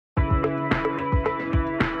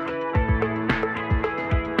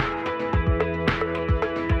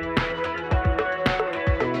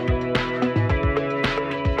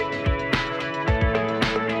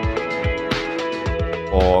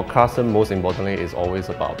Carson, most importantly, is always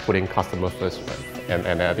about putting customer first, right?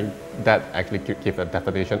 And I think that actually gives a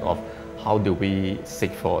definition of how do we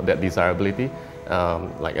seek for that desirability.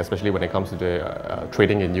 Like especially when it comes to the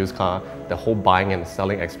trading in used car, the whole buying and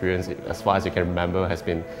selling experience, as far as you can remember, has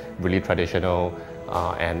been really traditional,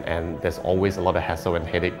 and there's always a lot of hassle and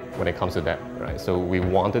headache when it comes to that, right? So we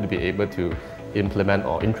wanted to be able to implement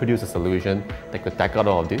or introduce a solution that could tackle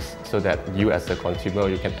all of this, so that you as a consumer,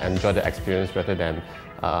 you can enjoy the experience rather than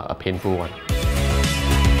a painful one.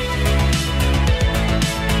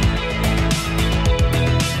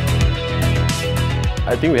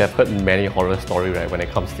 I think we have heard many horror stories, right, when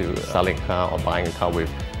it comes to selling a car or buying a car with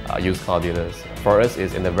used car dealers. For us,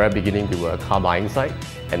 is in the very beginning, we were a car buying site,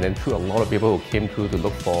 and then through a lot of people who came through to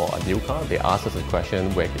look for a new car, they asked us a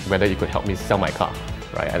question whether you could help me sell my car,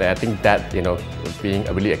 right? And I think that, being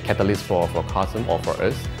really a catalyst for Carson or for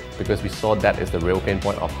us, because we saw that is the real pain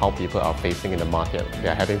point of how people are facing in the market. They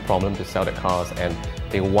are having problems to sell the cars, and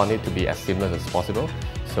they want it to be as seamless as possible.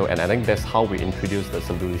 So, and I think that's how we introduced the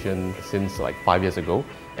solution since like 5 years ago,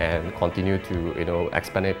 and continue to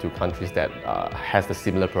expand it to countries that has the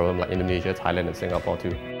similar problem like Indonesia, Thailand, and Singapore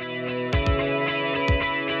too.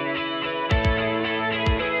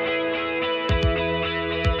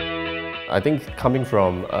 I think coming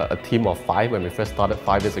from a team of 5 when we first started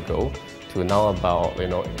 5 years ago, to now about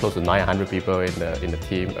close to 900 people in the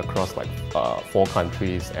team across like 4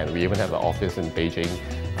 countries, and we even have an office in Beijing.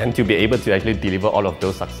 And to be able to actually deliver all of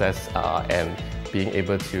those success and being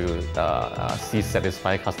able to see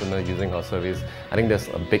satisfied customers using our service, I think there's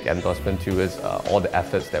a big endorsement to us, all the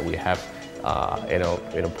efforts that we have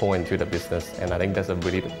pour into the business, and I think that's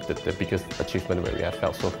really the biggest achievement that we have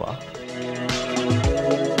felt so far.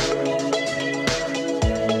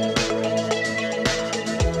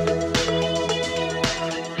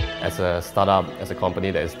 As a startup, as a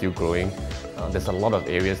company that is still growing, there's a lot of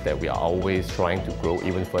areas that we are always trying to grow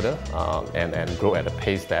even further and grow at a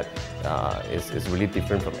pace that is really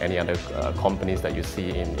different from any other companies that you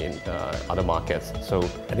see in other markets. So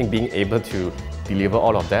I think being able to deliver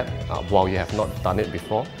all of that while you have not done it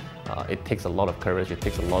before, it takes a lot of courage, it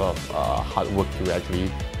takes a lot of hard work to actually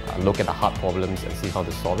look at the hard problems and see how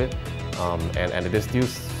to solve it. And it is still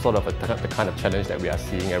sort of the kind of challenge that we are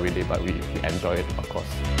seeing every day, but we enjoy it, of course.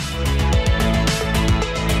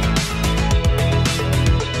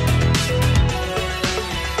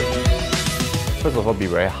 First of all, be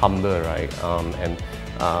very humble, right?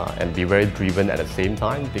 And be very driven at the same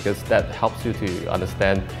time, because that helps you to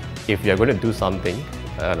understand if you're going to do something,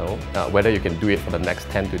 whether you can do it for the next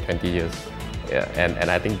 10 to 20 years. Yeah, and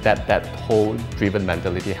I think that whole driven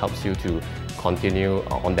mentality helps you to continue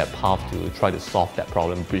on that path to try to solve that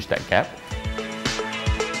problem, bridge that gap.